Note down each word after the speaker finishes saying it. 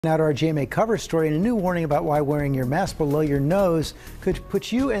Now to our GMA cover story and a new warning about why wearing your mask below your nose could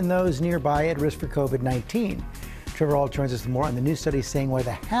put you and those nearby at risk for COVID-19. Trevor Ault joins us with more on the new study saying why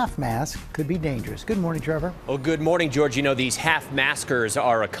the half mask could be dangerous. Good morning, Trevor. Well, good morning, George. You know, these half maskers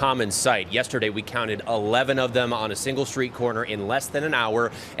are a common sight. Yesterday, we counted 11 of them on a single street corner in less than an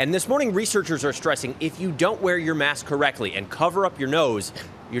hour. And this morning, researchers are stressing if you don't wear your mask correctly and cover up your nose,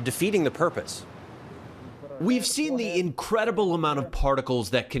 you're defeating the purpose. We've seen the incredible amount of particles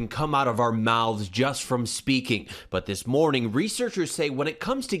that can come out of our mouths just from speaking. But this morning, researchers say when it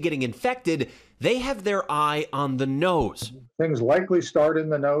comes to getting infected, they have their eye on the nose. Things likely start in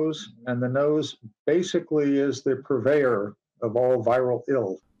the nose, and the nose basically is the purveyor of all viral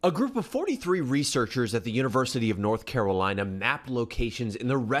ill. A group of 43 researchers at the University of North Carolina mapped locations in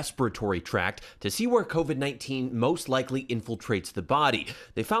the respiratory tract to see where COVID-19 most likely infiltrates the body.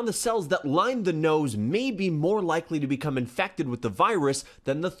 They found the cells that line the nose may be more likely to become infected with the virus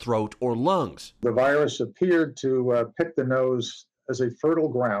than the throat or lungs. The virus appeared to pick the nose as a fertile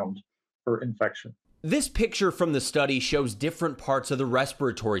ground for infection. This picture from the study shows different parts of the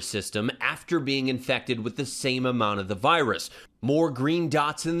respiratory system after being infected with the same amount of the virus. More green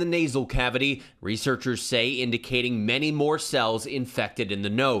dots in the nasal cavity, researchers say, indicating many more cells infected in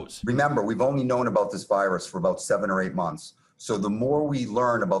the nose. Remember, we've only known about this virus for about 7 or 8 months. So the more we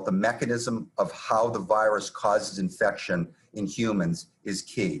learn about the mechanism of how the virus causes infection in humans is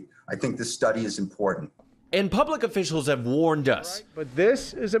key. I think this study is important. And public officials have warned us. But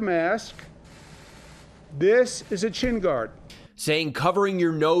this is a mask. This is a chin guard. Saying covering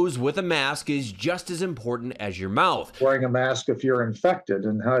your nose with a mask is just as important as your mouth. Wearing a mask if you're infected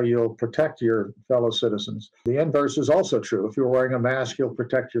and how you'll protect your fellow citizens. The inverse is also true. If you're wearing a mask, you'll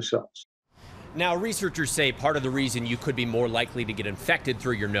protect yourselves. Now, researchers say part of the reason you could be more likely to get infected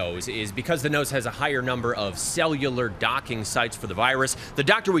through your nose is because the nose has a higher number of cellular docking sites for the virus. The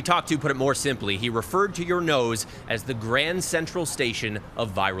doctor we talked to put it more simply. He referred to your nose as the grand central station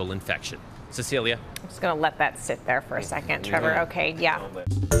of viral infection. Cecilia? I'm just going to let that sit there for a second, Trevor. Okay, yeah.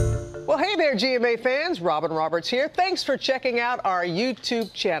 Well, hey there, GMA fans. Robin Roberts here. Thanks for checking out our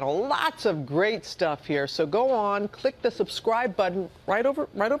YouTube channel. Lots of great stuff here. So go on, click the subscribe button right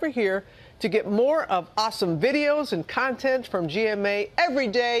over here to get more of awesome videos and content from GMA every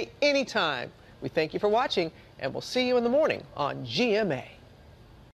day, anytime. We thank you for watching, and we'll see you in the morning on GMA.